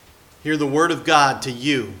Hear the word of God to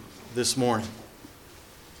you this morning.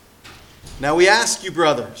 Now we ask you,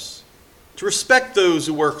 brothers, to respect those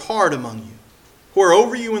who work hard among you, who are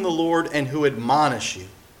over you in the Lord and who admonish you.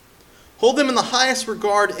 Hold them in the highest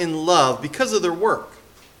regard in love because of their work.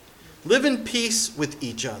 Live in peace with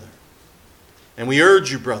each other. And we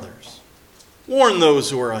urge you, brothers, warn those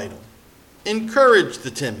who are idle. Encourage the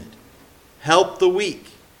timid. Help the weak.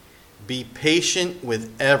 Be patient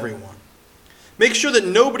with everyone. Make sure that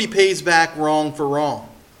nobody pays back wrong for wrong,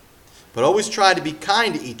 but always try to be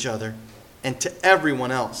kind to each other and to everyone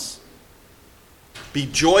else. Be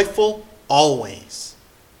joyful always.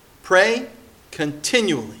 Pray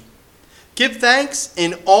continually. Give thanks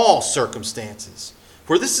in all circumstances,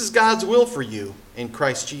 for this is God's will for you in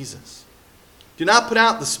Christ Jesus. Do not put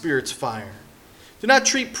out the Spirit's fire. Do not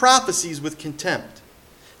treat prophecies with contempt.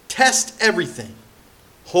 Test everything.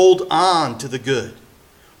 Hold on to the good.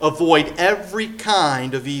 Avoid every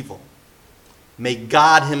kind of evil. May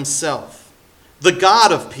God himself, the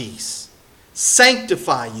God of peace,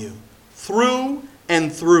 sanctify you through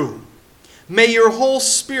and through. May your whole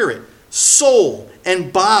spirit, soul,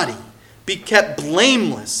 and body be kept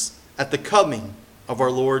blameless at the coming of our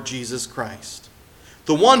Lord Jesus Christ.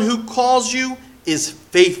 The one who calls you is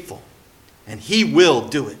faithful, and he will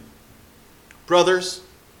do it. Brothers,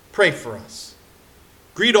 pray for us.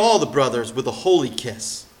 Greet all the brothers with a holy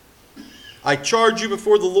kiss. I charge you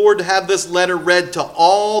before the Lord to have this letter read to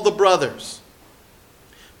all the brothers.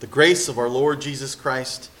 The grace of our Lord Jesus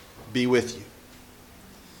Christ be with you.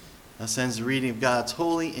 Thus ends the reading of God's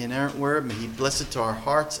holy, inerrant word. May he bless it to our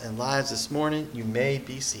hearts and lives this morning. You may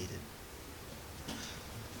be seated.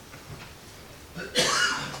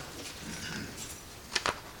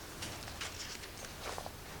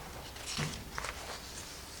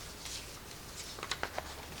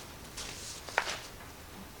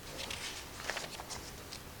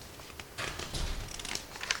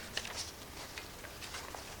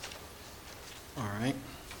 All right.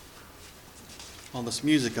 All this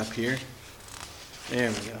music up here. There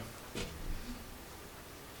we go.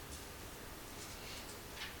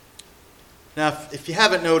 Now, if you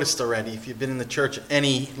haven't noticed already, if you've been in the church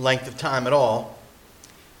any length of time at all,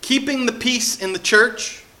 keeping the peace in the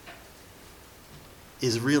church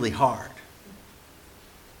is really hard.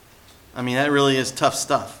 I mean, that really is tough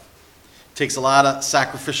stuff. It takes a lot of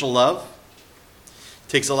sacrificial love. It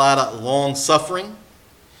takes a lot of long suffering.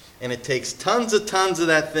 And it takes tons of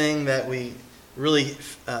that thing that we really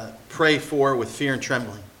pray for with fear and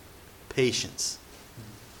trembling. Patience.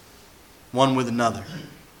 One with another.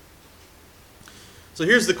 So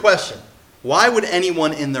here's the question. Why would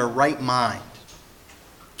anyone in their right mind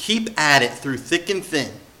keep at it through thick and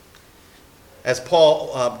thin, as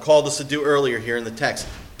Paul called us to do earlier here in the text,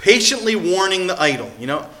 patiently warning the idle? You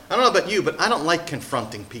know, I don't know about you, but I don't like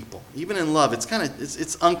confronting people. Even in love,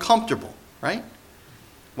 it's uncomfortable, right?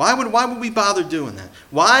 Why would we bother doing that?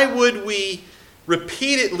 Why would we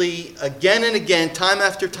repeatedly, again and again, time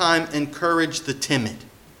after time, encourage the timid?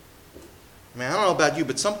 I mean, I don't know about you,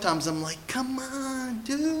 but sometimes I'm like, come on,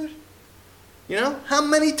 dude. You know, how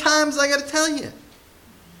many times I got to tell you?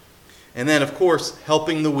 And then, of course,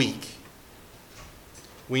 helping the weak.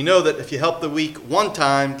 We know that if you help the weak one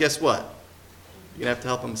time, guess what? You're going to have to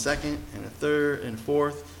help them a second and a third and a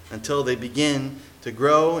fourth until they begin to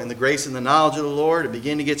grow in the grace and the knowledge of the Lord and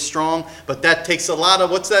begin to get strong. But that takes a lot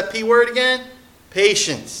of, what's that P word again?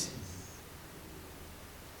 Patience.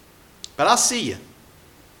 But I'll see you.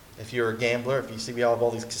 If you're a gambler, if you see we all have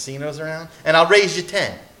all these casinos around, and I'll raise you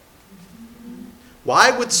 10.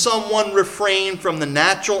 Why would someone refrain from the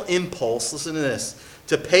natural impulse, listen to this,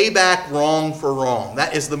 to pay back wrong for wrong?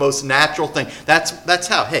 That is the most natural thing. That's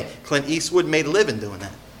how, hey, Clint Eastwood made a living doing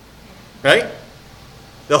that. Right?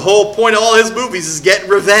 The whole point of all his movies is getting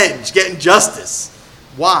revenge, getting justice.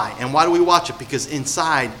 Why? And why do we watch it? Because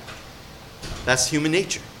inside, that's human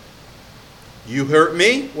nature. You hurt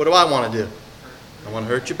me, what do I want to do? I want to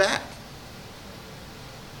hurt you back.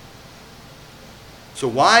 So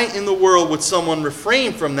why in the world would someone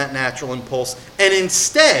refrain from that natural impulse and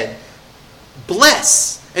instead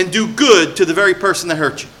bless and do good to the very person that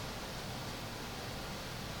hurt you?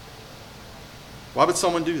 Why would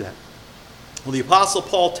someone do that? Well, the Apostle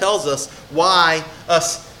Paul tells us why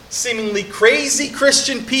us seemingly crazy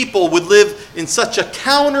Christian people would live in such a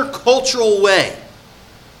countercultural way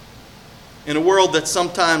in a world that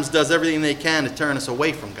sometimes does everything they can to turn us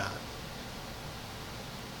away from God.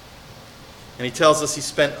 And he tells us he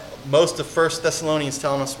spent most of 1 Thessalonians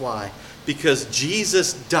telling us why. Because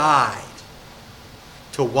Jesus died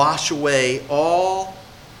to wash away all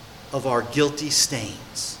of our guilty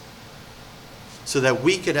stains. so that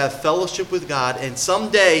we could have fellowship with God. And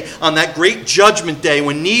someday, on that great judgment day,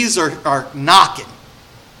 when knees are knocking,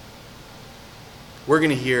 we're going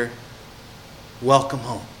to hear, welcome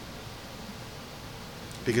home,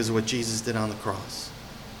 because of what Jesus did on the cross.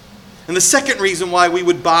 And the second reason why we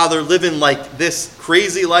would bother living like this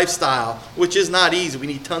crazy lifestyle, which is not easy, we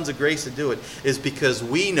need tons of grace to do it, is because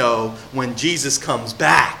we know when Jesus comes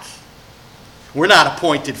back, we're not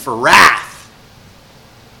appointed for wrath.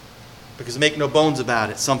 Because make no bones about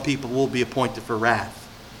it, some people will be appointed for wrath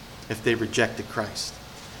if they rejected Christ.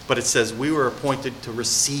 But it says we were appointed to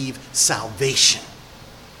receive salvation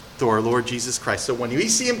through our Lord Jesus Christ. So when we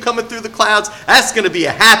see him coming through the clouds, that's going to be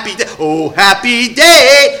a happy day. Oh, happy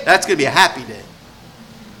day! That's going to be a happy day.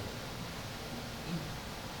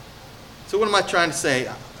 So what am I trying to say?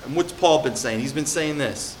 And what's Paul been saying? He's been saying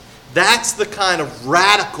this. That's the kind of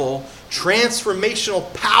radical,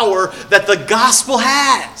 transformational power that the gospel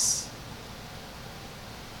has.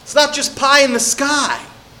 It's not just pie in the sky,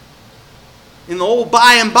 in the old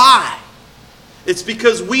by and by. It's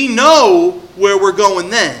because we know where we're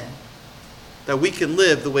going then, that we can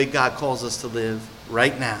live the way God calls us to live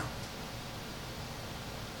right now.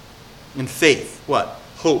 In faith, what?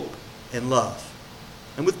 Hope and love.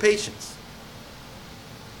 And with patience.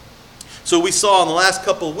 So we saw in the last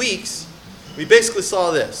couple of weeks, we basically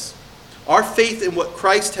saw this. Our faith in what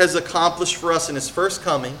Christ has accomplished for us in his first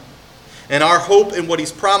coming, and our hope in what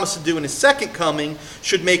he's promised to do in his second coming,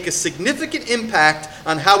 should make a significant impact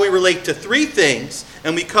on how we relate to three things.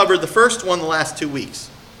 And we covered the first one the last 2 weeks.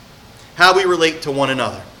 How we relate to one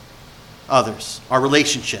another, others, our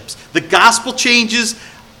relationships. The gospel changes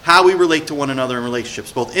how we relate to one another in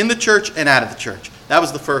relationships, both in the church and out of the church. That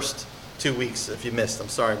was the first 2 weeks. If you missed, I'm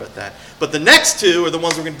sorry about that. But the next two are the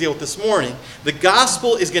ones we're going to deal with this morning. The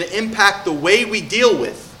gospel is going to impact the way we deal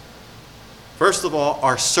with, first of all,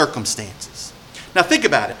 our circumstances. Now think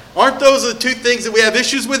about it. Aren't those the two things that we have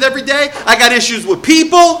issues with every day? I got issues with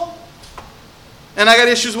people, and I got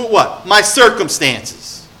issues with what? My circumstances.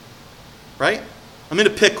 Right? I'm in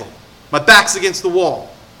a pickle. My back's against the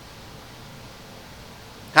wall.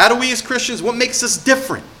 How do we as Christians, what makes us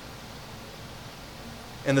different?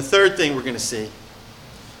 And the third thing we're going to see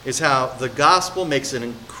is how the gospel makes an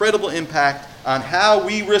incredible impact on how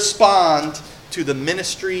we respond to the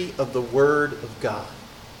ministry of the Word of God.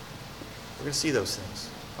 We're going to see those things.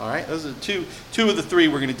 All right? Those are two of the three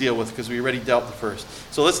we're going to deal with because we already dealt with the first.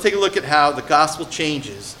 So let's take a look at how the gospel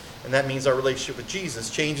changes. And that means our relationship with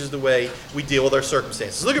Jesus changes the way we deal with our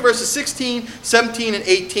circumstances. Look at verses 16, 17, and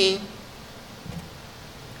 18.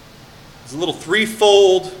 There's a little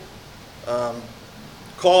threefold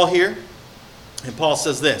call here. And Paul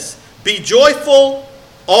says this. Be joyful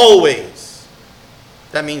always.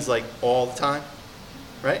 That means like all the time.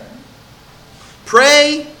 Right?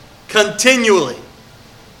 Pray continually.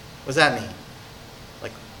 What does that mean?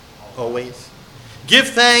 Like always? Give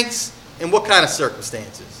thanks in what kind of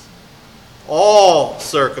circumstances? All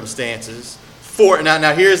circumstances.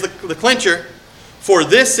 Now here's the clincher. For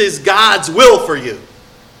this is God's will for you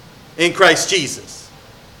in Christ Jesus.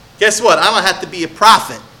 Guess what? I don't have to be a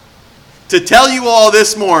prophet to tell you all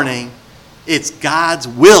this morning. It's God's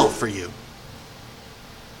will for you.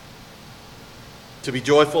 To be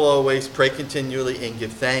joyful always, pray continually, and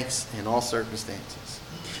give thanks in all circumstances.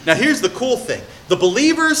 Now here's the cool thing. The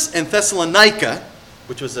believers in Thessalonica,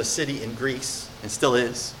 which was a city in Greece, and still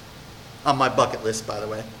is, on my bucket list, by the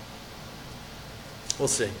way. We'll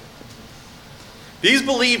see. These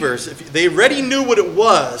believers, if they already knew what it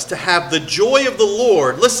was to have the joy of the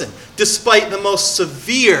Lord, listen, despite the most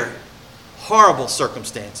severe, horrible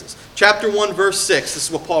circumstances. Chapter 1, verse 6, this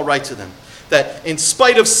is what Paul writes to them. That in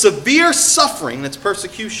spite of severe suffering, that's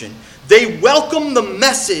persecution, they welcome the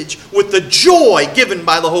message with the joy given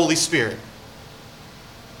by the Holy Spirit.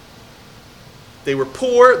 They were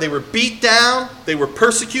poor, they were beat down, they were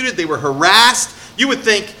persecuted, they were harassed. You would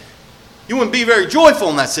think you wouldn't be very joyful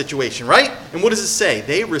in that situation, right? And what does it say?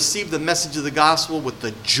 They received the message of the gospel with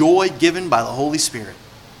the joy given by the Holy Spirit.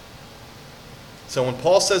 So when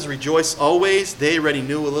Paul says rejoice always, they already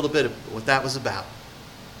knew a little bit of what that was about.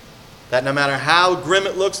 That no matter how grim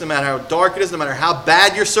it looks, no matter how dark it is, no matter how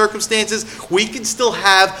bad your circumstances, we can still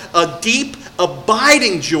have a deep,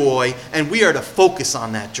 abiding joy, and we are to focus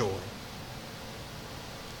on that joy.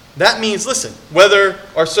 That means, listen, whether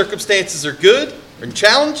our circumstances are good or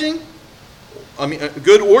challenging,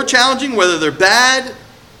 good or challenging, whether they're bad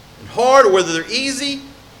and hard or whether they're easy,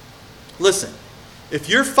 listen, if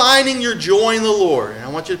you're finding your joy in the Lord, and I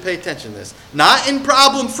want you to pay attention to this, not in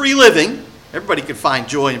problem-free living. Everybody can find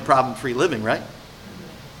joy in problem-free living, right?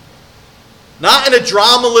 Not in a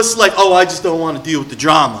dramaless, like, oh, I just don't want to deal with the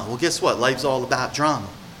drama. Well, guess what? Life's all about drama.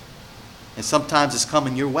 And sometimes it's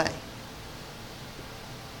coming your way.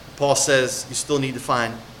 Paul says you still need to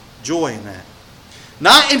find joy in that.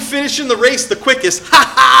 Not in finishing the race the quickest.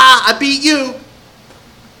 Ha ha, I beat you.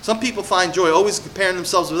 Some people find joy always comparing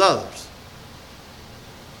themselves with others.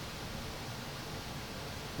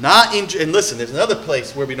 Not in, and listen, there's another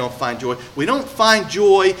place where we don't find joy. We don't find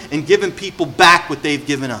joy in giving people back what they've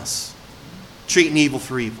given us. Treating evil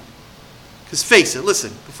for evil. Because face it, listen,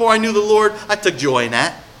 before I knew the Lord, I took joy in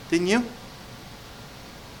that. Didn't you?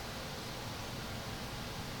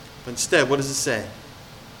 But instead, what does it say?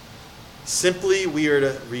 Simply, we are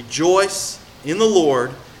to rejoice in the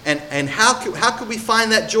Lord. And how could we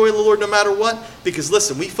find that joy in the Lord no matter what? Because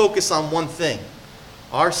listen, we focus on one thing.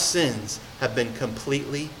 Our sins have been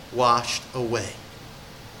completely washed away.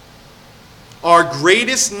 Our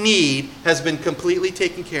greatest need has been completely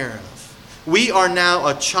taken care of. We are now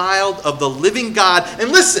a child of the living God.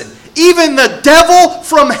 And listen, even the devil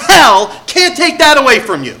from hell can't take that away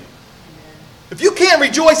from you. If you can't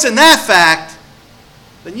rejoice in that fact,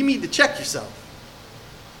 then you need to check yourself.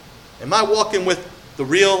 Am I walking with the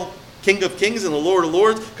real King of Kings and the Lord of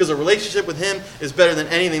Lords? Because a relationship with Him is better than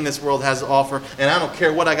anything this world has to offer. And I don't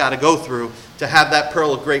care what I got to go through to have that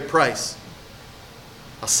pearl of great price.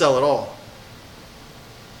 I'll sell it all.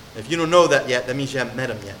 If you don't know that yet, that means you haven't met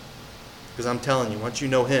Him yet. Because I'm telling you, once you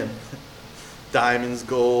know Him, diamonds,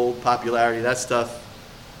 gold, popularity, that stuff,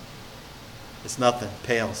 it's nothing,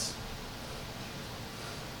 pales.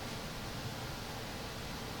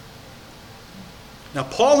 Now,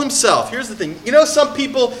 Paul himself, here's the thing. You know, some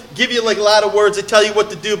people give you like a lot of words, they tell you what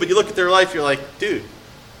to do, but you look at their life, you're like, dude,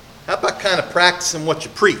 how about kind of practicing what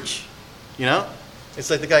you preach? You know? It's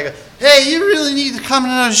like the guy goes, hey, you really need to come to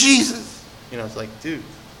know Jesus. You know, it's like, dude,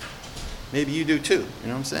 maybe you do too. You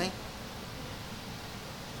know what I'm saying?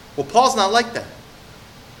 Well, Paul's not like that.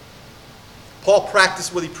 Paul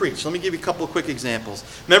practiced what he preached. Let me give you a couple of quick examples.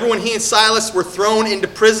 Remember when he and Silas were thrown into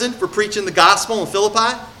prison for preaching the gospel in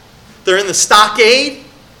Philippi? They're in the stockade.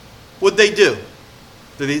 What'd they do?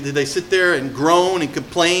 Did they sit there and groan and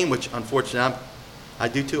complain, which unfortunately I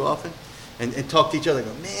do too often, and talk to each other and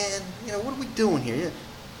go, man, you know, what are we doing here?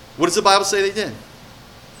 What does the Bible say they did?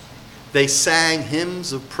 They sang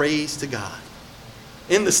hymns of praise to God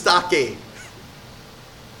in the stockade.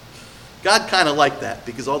 God kind of liked that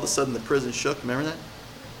because all of a sudden the prison shook. Remember that?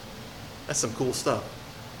 That's some cool stuff.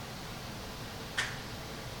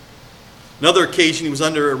 Another occasion, he was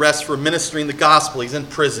under arrest for ministering the gospel. He's in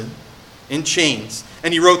prison, in chains.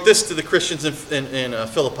 And he wrote this to the Christians in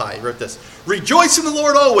Philippi. He wrote this: rejoice in the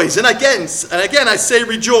Lord always. And again, I say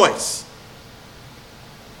rejoice.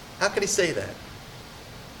 How could he say that?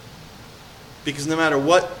 Because no matter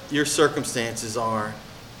what your circumstances are,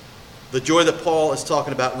 the joy that Paul is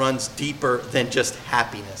talking about runs deeper than just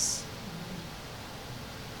happiness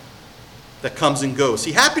that comes and goes.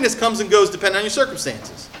 See, happiness comes and goes depending on your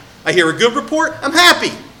circumstances. I hear a good report, I'm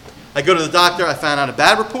happy. I go to the doctor, I found out a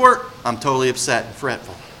bad report, I'm totally upset and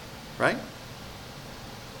fretful. Right?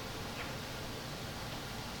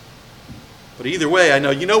 But either way, I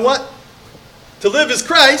know, you know what? To live is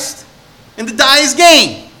Christ, and to die is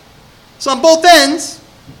gain. So on both ends,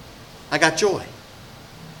 I got joy.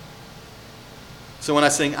 So when I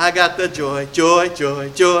sing, I got the joy, joy, joy,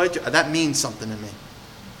 joy, joy, that means something to me.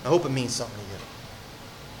 I hope it means something to you.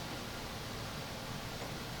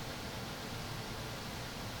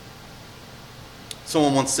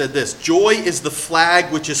 Someone once said this: joy is the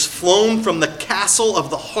flag which is flown from the castle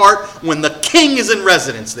of the heart when the king is in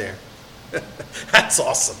residence there. That's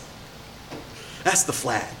awesome. That's the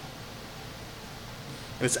flag.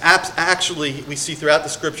 And it's actually, we see throughout the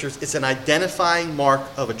scriptures, it's an identifying mark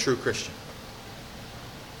of a true Christian.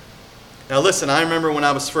 Now listen, I remember when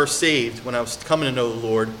I was first saved, when I was coming to know the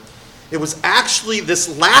Lord, it was actually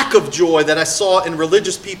this lack of joy that I saw in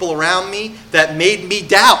religious people around me that made me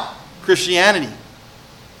doubt Christianity.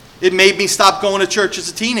 It made me stop going to church as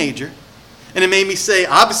a teenager. And it made me say,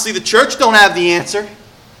 obviously the church don't have the answer.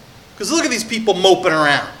 Because look at these people moping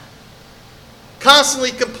around.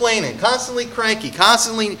 Constantly complaining, constantly cranky,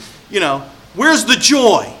 constantly, where's the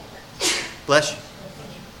joy? Bless you.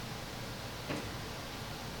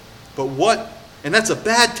 But and that's a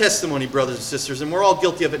bad testimony, brothers and sisters, and we're all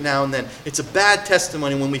guilty of it now and then. It's a bad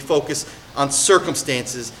testimony when we focus on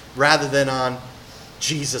circumstances rather than on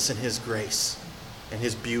Jesus and His grace and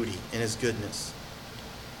His beauty and His goodness.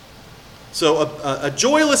 So a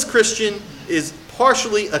joyless Christian is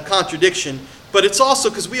partially a contradiction, but it's also,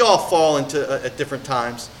 because we all fall into at different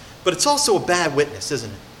times, but it's also a bad witness, isn't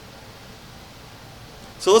it?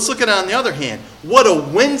 So let's look at it on the other hand. What a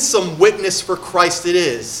winsome witness for Christ it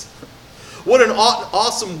is. What an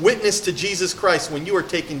awesome witness to Jesus Christ when you are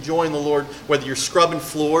taking joy in the Lord, whether you're scrubbing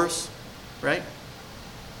floors, right?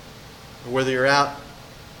 Or whether you're out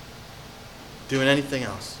doing anything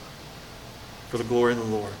else for the glory of the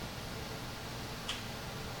Lord.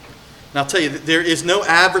 Now I'll tell you, there is no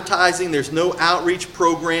advertising, there's no outreach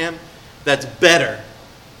program that's better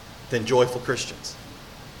than Joyful Christians.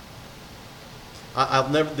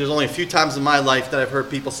 There's only a few times in my life that I've heard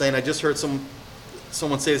people saying, I just heard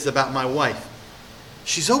someone say this about my wife.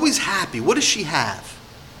 She's always happy. What does she have?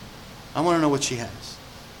 I want to know what she has.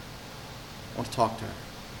 I want to talk to her.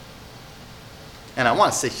 And I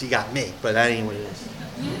want to say she got me, but that ain't what it is.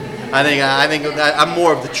 I think I'm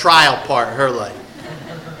more of the trial part of her life.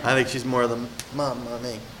 I think she's more of the mom, not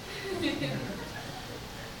me.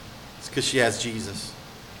 It's because she has Jesus.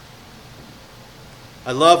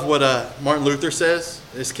 I love what Martin Luther says.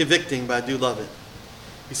 It's convicting, but I do love it.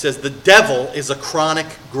 He says, the devil is a chronic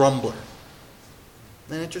grumbler.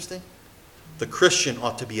 Isn't that interesting? The Christian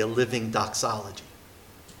ought to be a living doxology.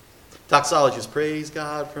 Doxology is praise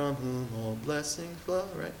God from whom all blessings flow,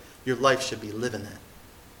 right? Your life should be living that.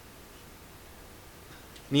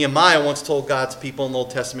 Nehemiah once told God's people in the Old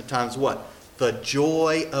Testament times what? The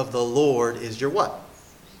joy of the Lord is your what?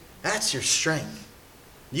 That's your strength.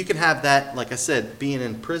 You can have that, like I said, being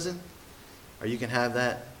in prison, or you can have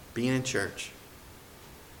that being in church.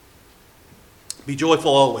 Be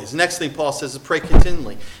joyful always. The next thing Paul says is pray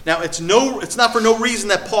continually. Now, it's not for no reason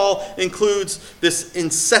that Paul includes this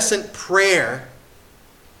incessant prayer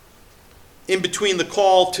in between the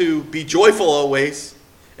call to be joyful always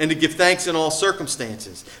and to give thanks in all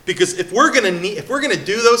circumstances. Because if we're going to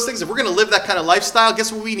do those things, if we're going to live that kind of lifestyle,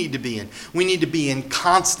 guess what we need to be in? We need to be in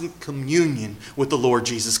constant communion with the Lord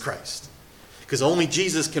Jesus Christ. Because only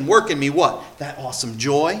Jesus can work in me what? That awesome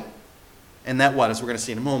joy. And that what? As we're going to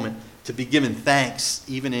see in a moment, to be given thanks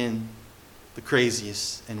even in the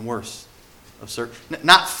craziest and worst of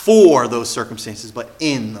not for those circumstances, but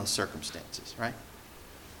in those circumstances, right?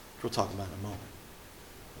 We'll talk about it in a moment.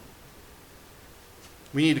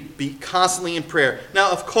 We need to be constantly in prayer.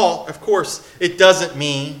 Now, of course, it doesn't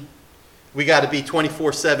mean we got to be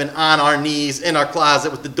 24/7 on our knees in our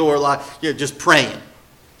closet with the door locked, just praying.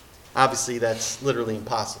 Obviously, that's literally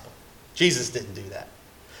impossible. Jesus didn't do that.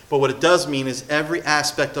 But what it does mean is every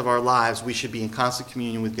aspect of our lives, we should be in constant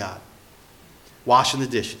communion with God. Washing the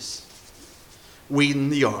dishes, weeding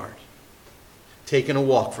the yard, taking a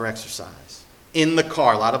walk for exercise, in the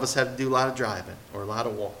car. A lot of us have to do a lot of driving or a lot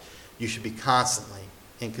of walk. You should be constantly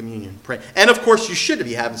in communion, praying. And of course, you should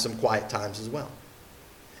be having some quiet times as well.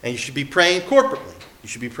 And you should be praying corporately. You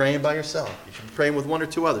should be praying by yourself. You should be praying with one or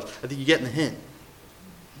two others. I think you're getting the hint.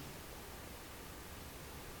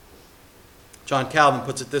 John Calvin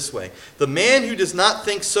puts it this way: the man who does not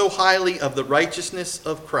think so highly of the righteousness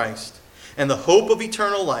of Christ and the hope of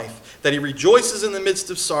eternal life that he rejoices in the midst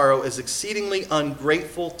of sorrow is exceedingly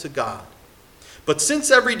ungrateful to God. But since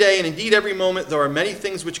every day, and indeed every moment, there are many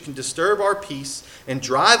things which can disturb our peace and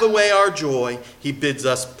drive away our joy, he bids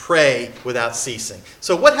us pray without ceasing.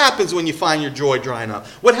 So what happens when you find your joy drying up?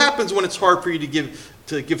 What happens when it's hard for you to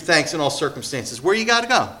give thanks in all circumstances? Where you got to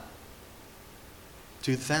go?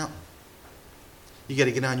 To the fountain. You got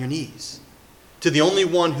to get on your knees. To the only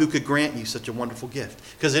one who could grant you such a wonderful gift.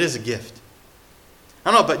 Because it is a gift.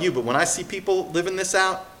 I don't know about you, but when I see people living this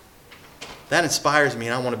out, that inspires me,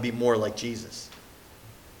 and I want to be more like Jesus,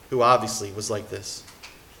 who obviously was like this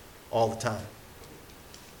all the time.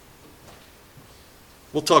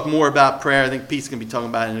 We'll talk more about prayer. I think Pete's going to be talking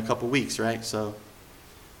about it in a couple weeks, right? So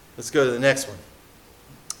let's go to the next one.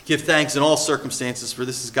 Give thanks in all circumstances, for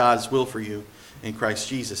this is God's will for you in Christ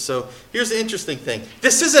Jesus. So here's the interesting thing.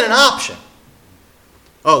 This isn't an option.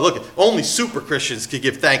 Oh, look, only super Christians can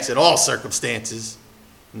give thanks in all circumstances.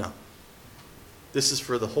 No. This is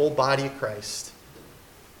for the whole body of Christ,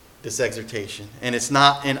 this exhortation. And it's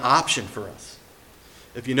not an option for us.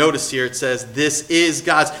 If you notice here, it says, this is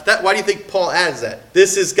God's. Why do you think Paul adds that?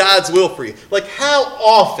 This is God's will for you. Like, how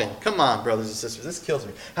often, come on, brothers and sisters, this kills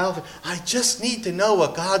me. How often, I just need to know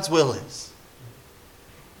what God's will is.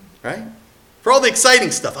 Right? For all the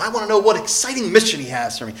exciting stuff, I want to know what exciting mission he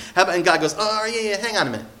has for me. And God goes, oh, yeah, hang on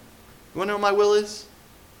a minute. You want to know what my will is?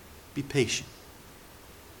 Be patient.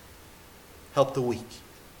 Help the weak.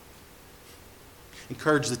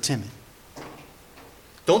 Encourage the timid.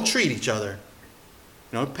 Don't treat each other.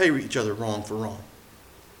 Don't pay each other wrong for wrong.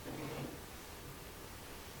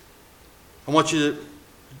 I want you to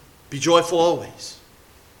be joyful always.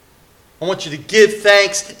 I want you to give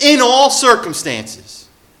thanks in all circumstances.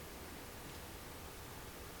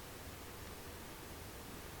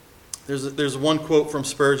 There's one quote from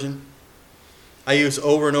Spurgeon I use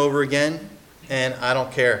over and over again, and I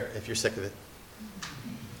don't care if you're sick of it.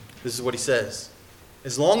 This is what he says.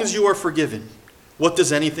 As long as you are forgiven, what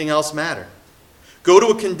does anything else matter? Go to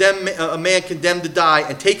a man condemned to die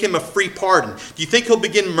and take him a free pardon. Do you think he'll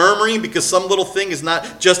begin murmuring because some little thing is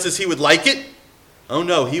not just as he would like it? Oh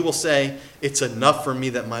no, he will say, it's enough for me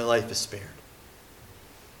that my life is spared.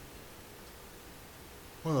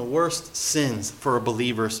 One of the worst sins for a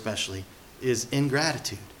believer especially is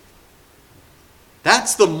ingratitude.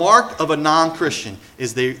 That's the mark of a non-Christian,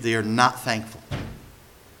 is they are not thankful.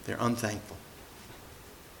 They're unthankful.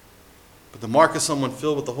 But the mark of someone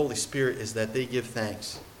filled with the Holy Spirit is that they give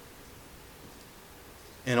thanks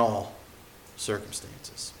in all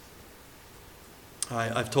circumstances.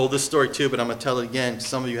 I've told this story too, but I'm going to tell it again because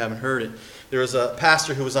some of you haven't heard it. There was a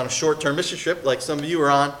pastor who was on a short-term mission trip, like some of you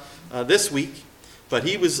are on this week, but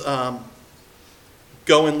he was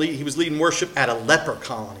leading worship at a leper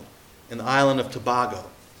colony in the island of Tobago.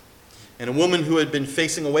 And a woman who had been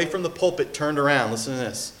facing away from the pulpit turned around. Listen to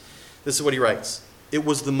this. This is what he writes. It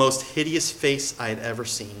was the most hideous face I had ever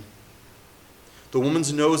seen. The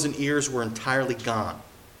woman's nose and ears were entirely gone.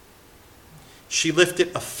 She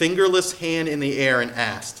lifted a fingerless hand in the air and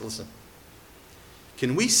asked, listen,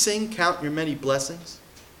 can we sing Count Your Many Blessings?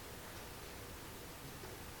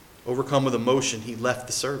 Overcome with emotion, he left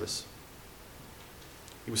the service.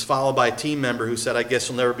 He was followed by a team member who said, I guess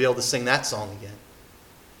you'll never be able to sing that song again.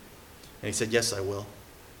 And he said, yes, I will.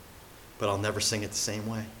 But I'll never sing it the same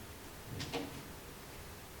way.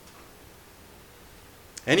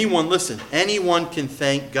 Anyone can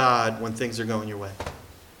thank God when things are going your way.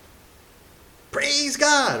 Praise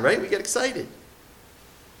God, right? We get excited.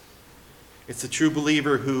 It's the true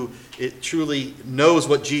believer who it truly knows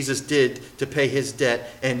what Jesus did to pay his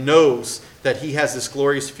debt and knows that he has this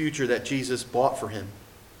glorious future that Jesus bought for him,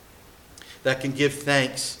 that can give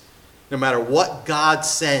thanks no matter what God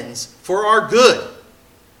sends for our good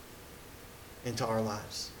into our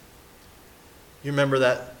lives. You remember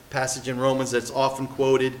that passage in Romans that's often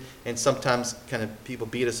quoted, and sometimes kind of people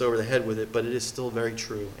beat us over the head with it, but it is still very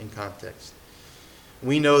true in context.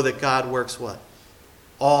 We know that God works what?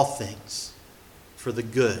 All things for the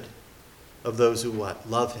good of those who what?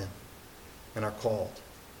 Love him and are called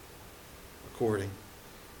according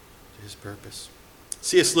to his purpose.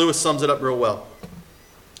 C.S. Lewis sums it up real well.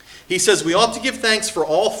 He says, we ought to give thanks for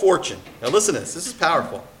all fortune. Now listen to this. This is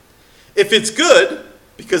powerful. If it's good,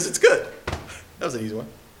 because it's good. That was an easy one.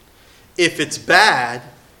 If it's bad,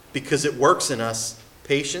 because it works in us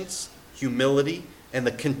patience, humility, and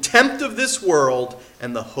the contempt of this world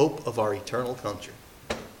and the hope of our eternal country.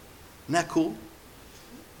 Isn't that cool?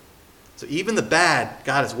 So even the bad,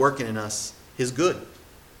 God is working in us his good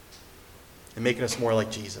and making us more like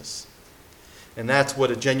Jesus. And that's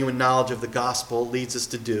what a genuine knowledge of the gospel leads us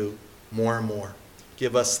to do more and more.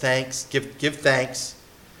 Give us thanks, give thanks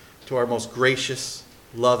to our most gracious,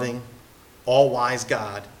 loving, all-wise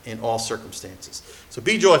God in all circumstances. So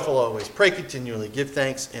be joyful always, pray continually, give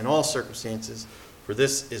thanks in all circumstances, for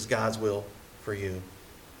this is God's will for you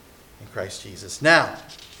in Christ Jesus. Now,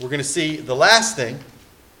 we're going to see the last thing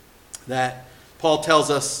that Paul tells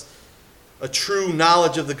us a true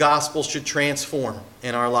knowledge of the gospel should transform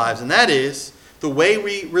in our lives, and that is the way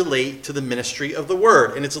we relate to the ministry of the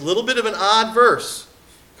word. And it's a little bit of an odd verse,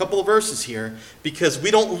 a couple of verses here, because we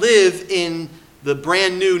don't live in the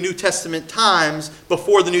brand new New Testament times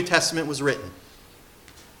before the New Testament was written.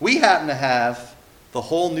 We happen to have the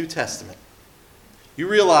whole New Testament. You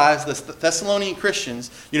realize the Thessalonian Christians,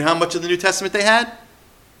 you know how much of the New Testament they had?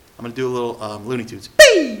 I'm going to do a little Looney Tunes.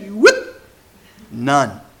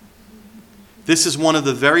 None. This is one of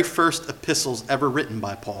the very first epistles ever written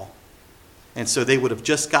by Paul. And so they would have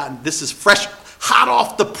just gotten, this is fresh, hot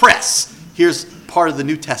off the press. Here's part of the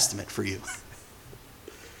New Testament for you.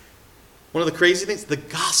 One of the crazy things, the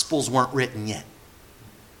Gospels weren't written yet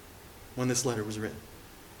when this letter was written.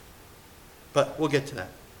 But we'll get to that.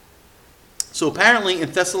 So apparently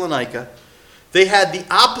in Thessalonica, they had the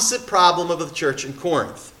opposite problem of the church in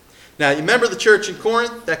Corinth. Now, you remember the church in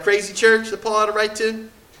Corinth, that crazy church that Paul had to write to?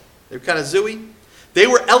 They were kind of zooey. They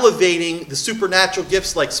were elevating the supernatural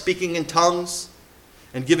gifts like speaking in tongues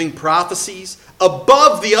and giving prophecies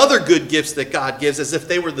above the other good gifts that God gives as if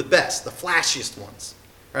they were the best, the flashiest ones,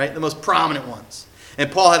 right? The most prominent ones. And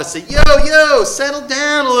Paul had to say, yo, settle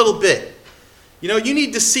down a little bit. You know, you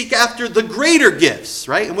need to seek after the greater gifts,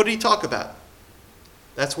 right? And what did he talk about?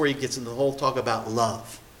 That's where he gets into the whole talk about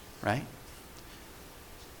love, right?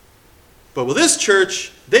 But with this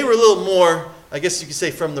church, they were a little more, I guess you could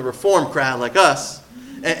say, from the Reformed crowd like us.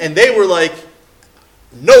 And they were like,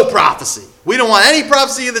 no prophecy. We don't want any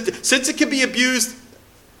prophecy since it can be abused,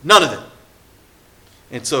 none of it.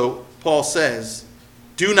 And so Paul says,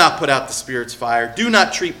 do not put out the Spirit's fire. Do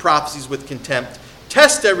not treat prophecies with contempt.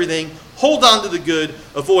 Test everything. Hold on to the good.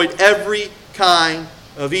 Avoid every kind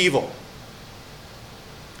of evil.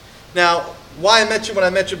 Now, why I mentioned what I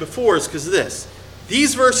mentioned before is because of this.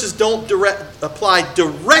 These verses don't apply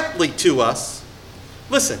directly to us.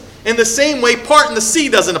 Listen, in the same way, parting the sea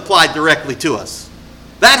doesn't apply directly to us.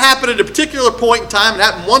 That happened at a particular point in time. It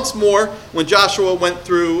happened once more when Joshua went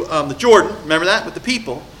through the Jordan. Remember that? With the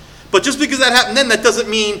people. But just because that happened then, that doesn't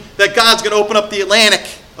mean that God's going to open up the Atlantic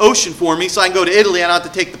Ocean for me so I can go to Italy and I don't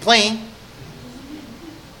have to take the plane.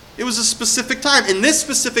 It was a specific time. In this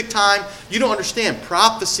specific time, you don't understand.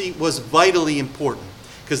 Prophecy was vitally important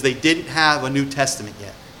because they didn't have a New Testament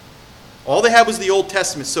yet. All they had was the Old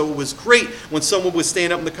Testament. So it was great when someone would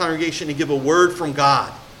stand up in the congregation and give a word from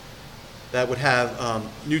God that would have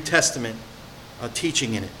New Testament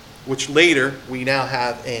teaching in it, which later we now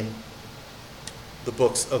have in the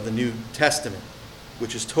books of the New Testament,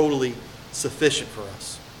 which is totally sufficient for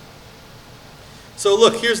us. So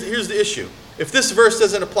look, here's the issue. If this verse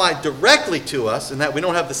doesn't apply directly to us, and that we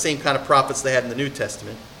don't have the same kind of prophets they had in the New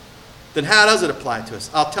Testament, then how does it apply to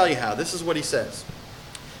us? I'll tell you how. This is what he says.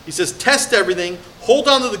 He says, test everything, hold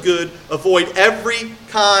on to the good, avoid every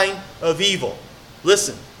kind of evil.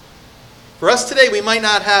 Listen, for us today, we might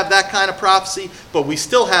not have that kind of prophecy, but we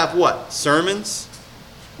still have what? Sermons.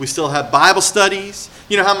 We still have Bible studies.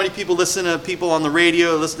 You know how many people listen to people on the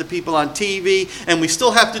radio, listen to people on TV, and we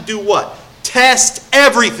still have to do what? Test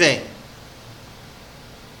everything.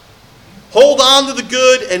 Hold on to the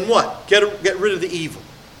good and what? Get rid of the evil.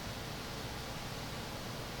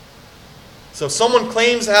 So if someone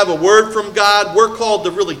claims to have a word from God, we're called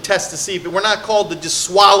to really test to see if we're not called to just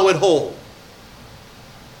swallow it whole.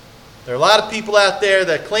 There are a lot of people out there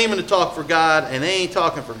that are claiming to talk for God and they ain't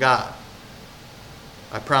talking for God.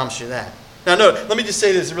 I promise you that. Now, no, let me just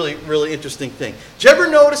say this really, really interesting thing. Did you ever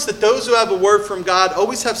notice that those who have a word from God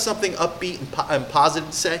always have something upbeat and positive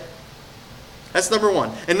to say? That's number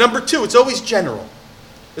one. And number two, it's always general.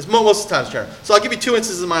 It's most of the time it's general. So I'll give you two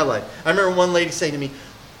instances in my life. I remember one lady saying to me,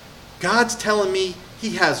 God's telling me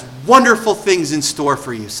he has wonderful things in store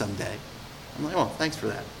for you someday. I'm like, oh, thanks for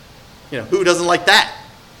that. You know, who doesn't like that?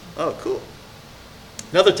 Oh, cool.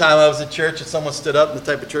 Another time I was at church and someone stood up in the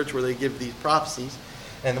type of church where they give these prophecies.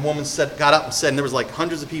 And the woman got up and said, and there was like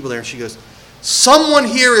hundreds of people there, and she goes, someone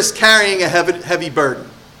here is carrying a heavy burden.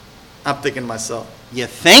 I'm thinking to myself, you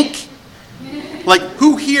think? Like,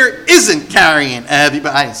 who here isn't carrying a heavy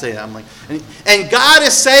burden? I didn't say that. I'm like, and God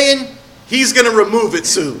is saying he's going to remove it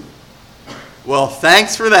soon. Well,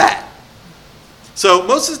 thanks for that. So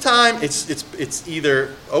most of the time, it's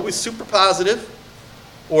either always super positive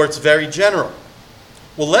or it's very general.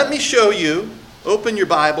 Well, let me show you. Open your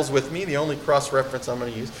Bibles with me, the only cross-reference I'm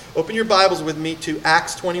going to use. Open your Bibles with me to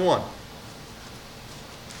Acts 21.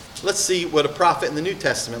 Let's see what a prophet in the New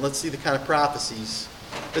Testament, let's see the kind of prophecies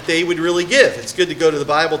that they would really give. It's good to go to the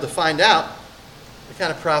Bible to find out the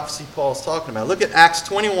kind of prophecy Paul is talking about. Look at Acts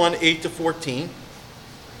 21, 8 to 14.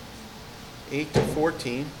 8 to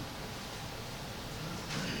 14.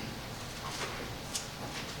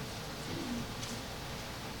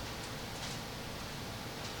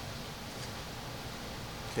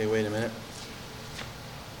 Okay, wait a minute.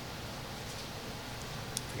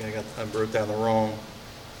 I think I wrote down the wrong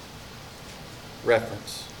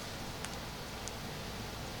reference.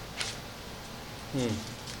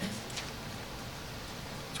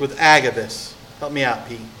 It's with Agabus. Help me out,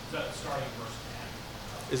 Pete. Starting verse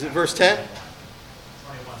 10. Is it verse 10?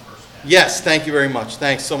 21, verse 10. Yes, thank you very much.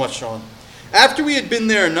 Thanks so much, Sean. After we had been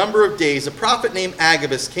there a number of days, a prophet named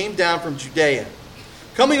Agabus came down from Judea.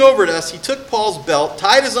 Coming over to us, he took Paul's belt,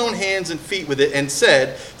 tied his own hands and feet with it, and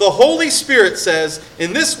said, the Holy Spirit says,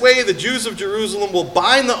 in this way the Jews of Jerusalem will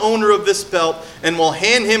bind the owner of this belt and will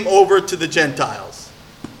hand him over to the Gentiles.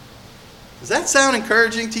 Does that sound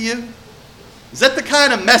encouraging to you? Is that the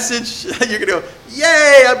kind of message that you're going to go,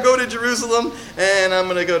 yay, I'm going to Jerusalem, and I'm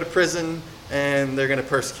going to go to prison, and they're going to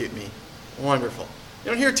persecute me? Wonderful.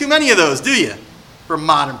 You don't hear too many of those, do you, from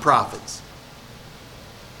modern prophets?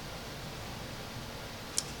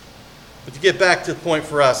 But to get back to the point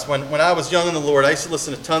for us, when I was young in the Lord, I used to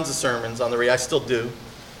listen to tons of sermons on the radio. I still do,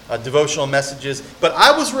 devotional messages. But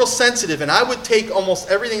I was real sensitive, and I would take almost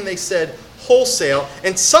everything they said wholesale.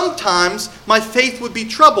 And sometimes my faith would be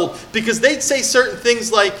troubled because they'd say certain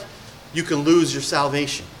things like, you can lose your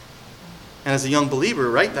salvation. And as a young believer,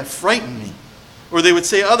 right, that frightened me. Or they would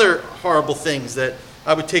say other horrible things that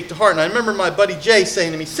I would take to heart. And I remember my buddy Jay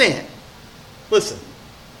saying to me, Sam, listen,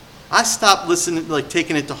 I stopped listening, like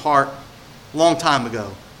taking it to heart a long time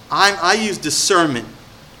ago. I use discernment,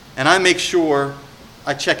 and I make sure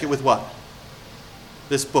I check it with what?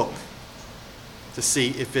 This book, to see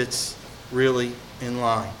if it's really in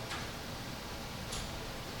line.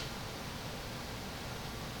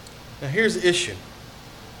 Now here's the issue.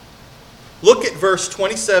 Look at verse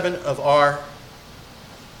 27 of our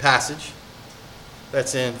passage.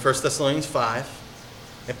 That's in 1 Thessalonians 5.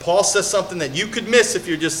 And Paul says something that you could miss if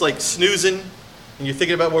you're just like snoozing and you're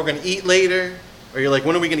thinking about what we're going to eat later, or you're like,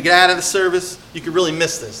 when are we going to get out of the service? You could really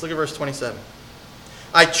miss this. Look at verse 27.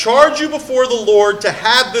 I charge you before the Lord to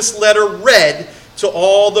have this letter read to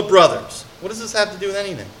all the brothers. What does this have to do with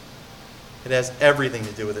anything? It has everything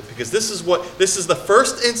to do with it, because this is the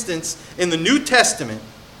first instance in the New Testament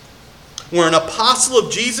where an apostle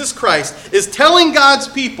of Jesus Christ is telling God's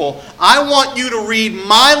people, I want you to read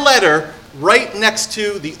my letter right next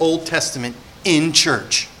to the Old Testament in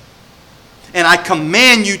church. And I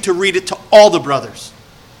command you to read it to all the brothers.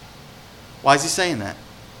 Why is he saying that?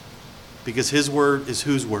 Because his word is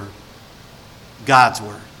whose word? God's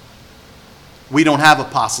word. We don't have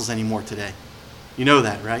apostles anymore today. You know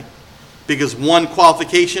that, right? Because one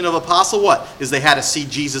qualification of apostle, what? Is they had to see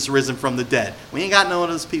Jesus risen from the dead. We ain't got none of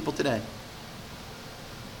those people today.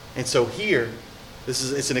 And so here,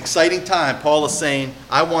 it's an exciting time. Paul is saying,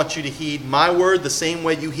 I want you to heed my word the same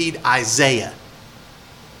way you heed Isaiah.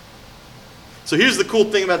 So here's the cool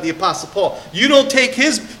thing about the Apostle Paul. You don't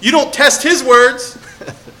test his words.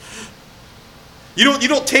 You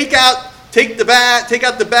don't take out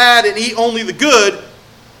the bad and eat only the good.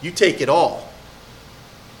 You take it all.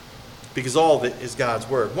 Because all of it is God's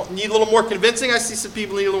word. Need a little more convincing? I see some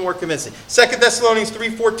people need a little more convincing. 2 Thessalonians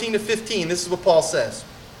 3:14-15. This is what Paul says.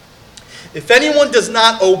 If anyone does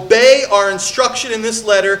not obey our instruction in this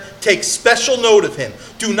letter, take special note of him.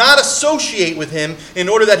 Do not associate with him in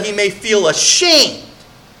order that he may feel ashamed.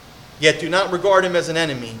 Yet do not regard him as an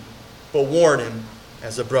enemy, but warn him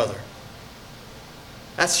as a brother.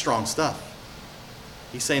 That's strong stuff.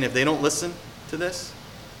 He's saying if they don't listen to this,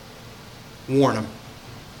 warn them.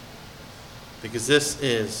 Because this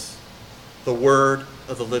is the word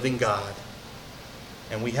of the living God.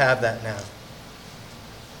 And we have that now.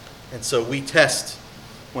 And so we test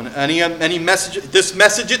when any message, this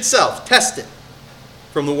message itself, test it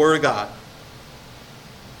from the Word of God.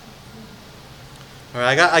 All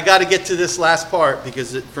right, I got to get to this last part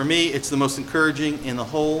because for me it's the most encouraging in the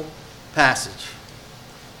whole passage.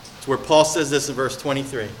 It's where Paul says this in verse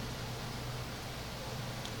 23.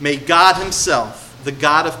 May God himself, the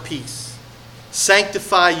God of peace,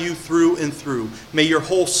 sanctify you through and through. May your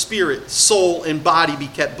whole spirit, soul, and body be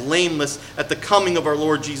kept blameless at the coming of our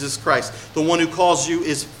Lord Jesus Christ. The one who calls you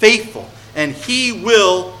is faithful, and he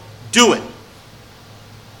will do it.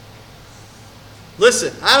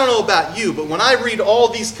 Listen, I don't know about you, but when I read all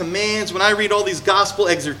these commands, when I read all these gospel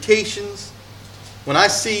exhortations, when I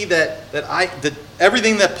see that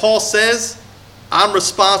everything that Paul says, I'm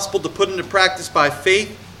responsible to put into practice by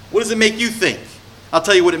faith, what does it make you think? I'll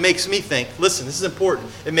tell you what it makes me think. Listen, this is important.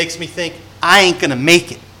 It makes me think, I ain't going to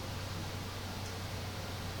make it.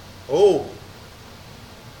 Oh.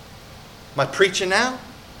 Am I preaching now?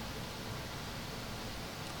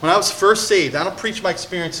 When I was first saved, I don't preach my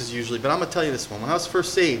experiences usually, but I'm going to tell you this one. When I was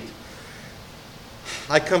first saved,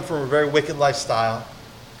 I come from a very wicked lifestyle,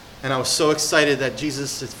 and I was so excited that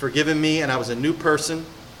Jesus had forgiven me, and I was a new person.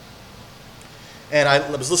 And I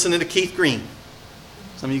was listening to Keith Green.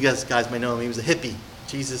 Some of you guys may know him. He was a hippie,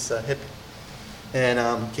 Jesus hippie.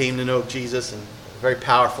 And came to know Jesus, and a very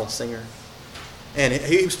powerful singer. And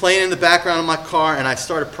he was playing in the background of my car, and I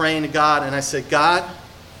started praying to God, and I said, God,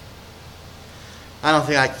 I don't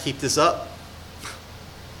think I can keep this up.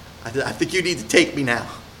 I think you need to take me now.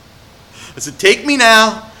 I said, take me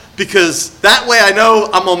now, because that way I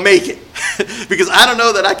know I'm going to make it. Because I don't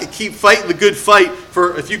know that I could keep fighting the good fight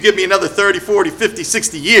for if you give me another 30, 40, 50,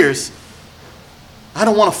 60 years. I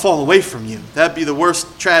don't want to fall away from you. That'd be the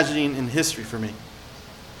worst tragedy in history for me.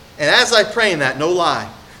 And as I pray in that, no lie,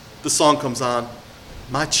 the song comes on.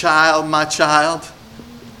 My child,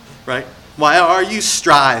 right? Why are you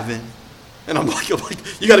striving? And I'm like, you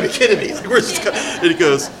got to be kidding me. Like, where's this and it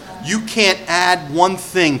goes, you can't add one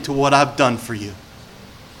thing to what I've done for you.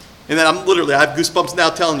 And then I have goosebumps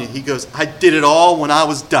now telling you. He goes, I did it all when I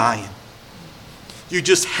was dying. You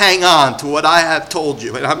just hang on to what I have told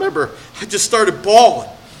you. And I remember I just started bawling.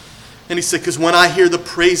 And he said, because when I hear the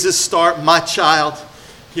praises start, my child,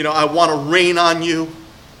 I want to rain on you.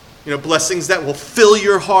 Blessings that will fill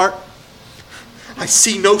your heart. I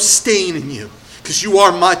see no stain in you because you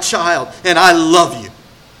are my child and I love you.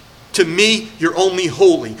 To me, you're only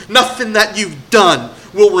holy. Nothing that you've done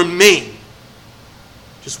will remain.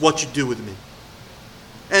 Just what you do with me.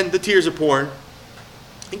 And the tears are pouring.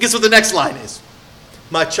 And guess what the next line is?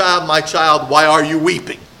 My child, why are you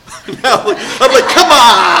weeping? I'm like, come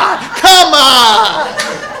on!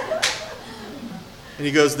 And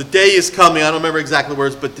he goes, the day is coming, I don't remember exactly the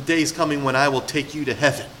words, but the day is coming when I will take you to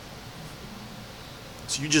heaven.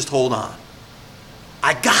 So you just hold on.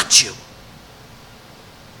 I got you.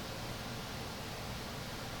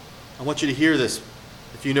 I want you to hear this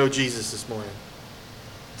if you know Jesus this morning.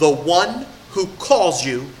 The one who calls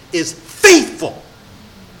you is faithful.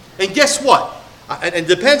 And guess what? And it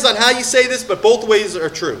depends on how you say this, but both ways are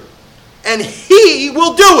true. And he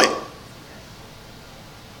will do it.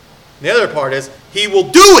 The other part is, he will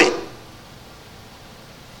do it.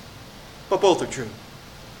 But both are true.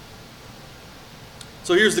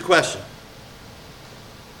 So here's the question.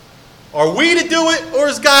 Are we to do it, or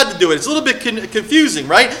is God to do it? It's a little bit confusing,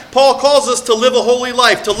 right? Paul calls us to live a holy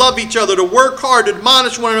life, to love each other, to work hard, to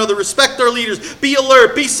admonish one another, respect our leaders, be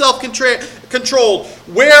alert, be self-controlled,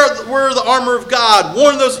 wear the armor of God,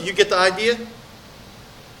 warn those. You get the idea?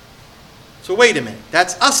 So wait a minute.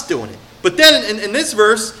 That's us doing it. But then in this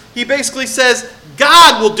verse, he basically says,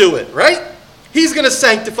 God will do it, right? He's going to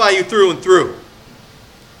sanctify you through and through.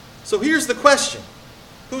 So here's the question.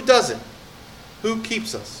 Who does it? Who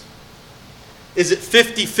keeps us? Is it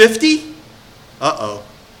 50-50? Uh-oh.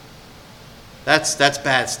 That's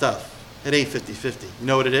bad stuff. It ain't 50-50. You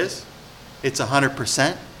know what it is? It's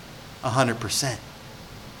 100%. 100%.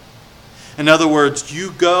 In other words,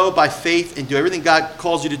 you go by faith and do everything God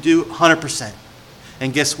calls you to do 100%.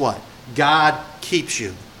 And guess what? God keeps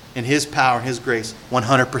you in his power and his grace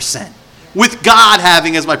 100%. With God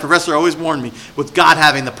having, as my professor always warned me, with God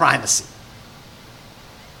having the primacy.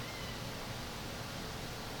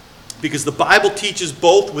 Because the Bible teaches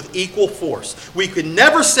both with equal force. We could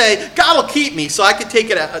never say, God will keep me, so I could take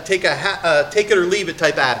it or leave it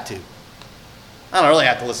type attitude. I don't really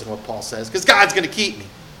have to listen to what Paul says, because God's going to keep me.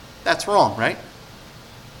 That's wrong, right?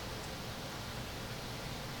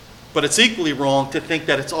 But it's equally wrong to think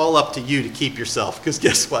that it's all up to you to keep yourself. Because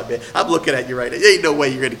guess what, man? I'm looking at you right now. There ain't no way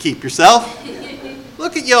you're going to keep yourself.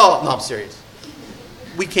 Look at y'all. No, I'm serious.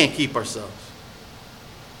 We can't keep ourselves.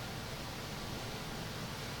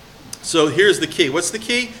 So here's the key. What's the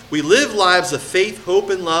key? We live lives of faith, hope,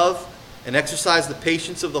 and love, and exercise the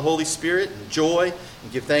patience of the Holy Spirit and joy,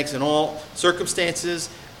 and give thanks in all circumstances,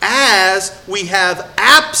 as we have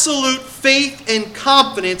absolute faith and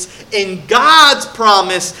confidence in God's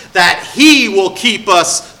promise that he will keep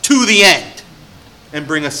us to the end and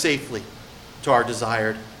bring us safely to our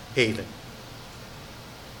desired haven.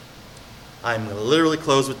 I'm going to literally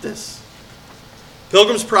close with this.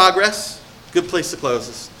 Pilgrim's Progress, good place to close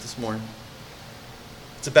this morning.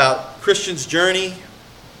 It's about Christians' journey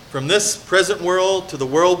from this present world to the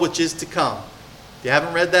world which is to come. If you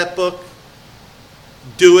haven't read that book,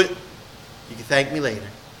 do it. You can thank me later.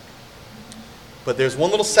 But there's one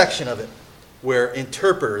little section of it where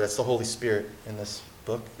interpreter, that's the Holy Spirit in this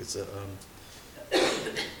book. It's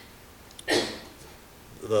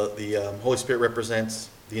the Holy Spirit represents,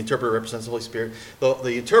 the interpreter represents the Holy Spirit.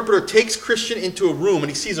 The interpreter takes Christian into a room and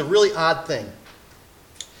he sees a really odd thing.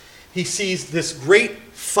 He sees this great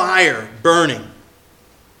fire burning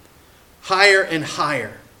higher and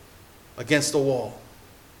higher against the wall.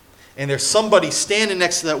 And there's somebody standing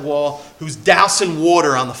next to that wall who's dousing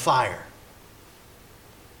water on the fire.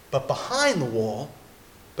 But behind the wall,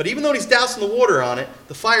 but even though he's dousing the water on it,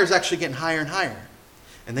 the fire is actually getting higher and higher.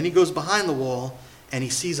 And then he goes behind the wall and he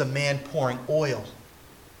sees a man pouring oil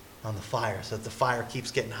on the fire so that the fire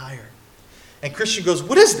keeps getting higher. And Christian goes,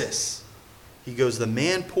 what is this? He goes, the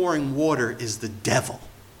man pouring water is the devil.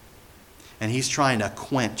 And he's trying to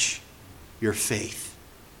quench your faith.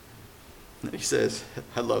 And then he says,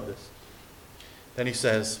 I love this. Then he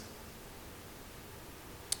says,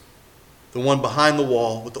 the one behind the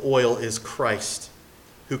wall with the oil is Christ,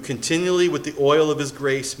 who continually with the oil of his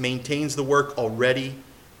grace maintains the work already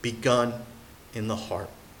begun in the heart.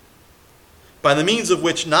 By the means of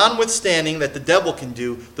which, notwithstanding that the devil can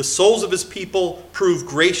do, the souls of his people prove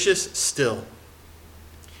gracious still.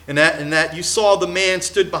 And that you saw the man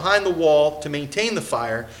stood behind the wall to maintain the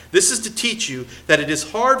fire. This is to teach you that it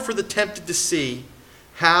is hard for the tempted to see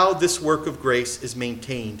how this work of grace is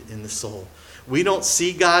maintained in the soul. We don't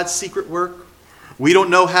see God's secret work. We don't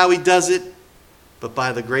know how he does it. But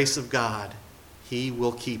by the grace of God, he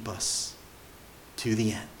will keep us to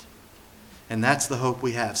the end. And that's the hope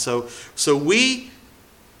we have. So we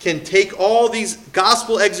can take all these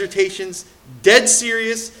gospel exhortations dead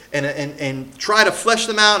serious and try to flesh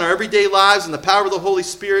them out in our everyday lives in the power of the Holy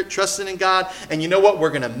Spirit, trusting in God. And you know what? We're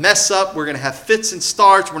going to mess up. We're going to have fits and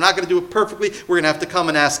starts. We're not going to do it perfectly. We're going to have to come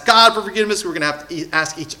and ask God for forgiveness. We're going to have to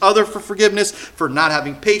ask each other for forgiveness for not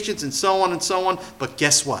having patience and so on and so on. But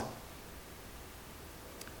guess what?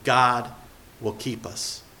 God will keep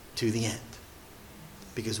us to the end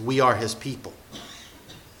because we are his people,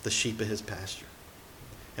 the sheep of his pasture.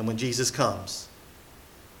 And when Jesus comes,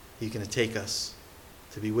 he's going to take us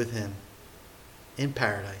to be with him in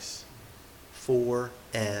paradise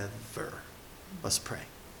forever. Let's pray.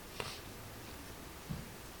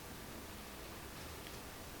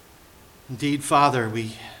 Indeed, Father,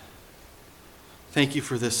 we thank you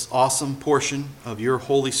for this awesome portion of your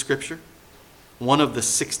Holy Scripture, one of the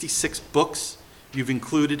 66 books you've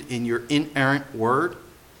included in your inerrant word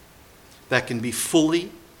that can be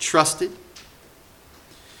fully trusted.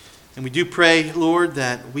 And we do pray, Lord,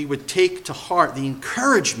 that we would take to heart the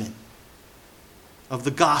encouragement of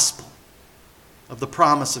the gospel, of the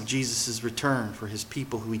promise of Jesus' return for his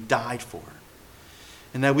people who he died for.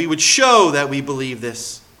 And that we would show that we believe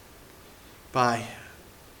this by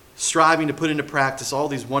striving to put into practice all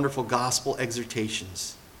these wonderful gospel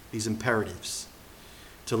exhortations, these imperatives,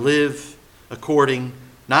 to live according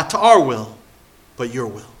not to our will, but your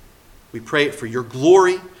will. We pray it for your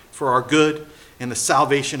glory, for our good, and the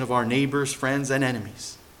salvation of our neighbors, friends, and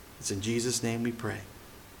enemies. It's in Jesus' name we pray.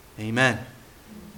 Amen.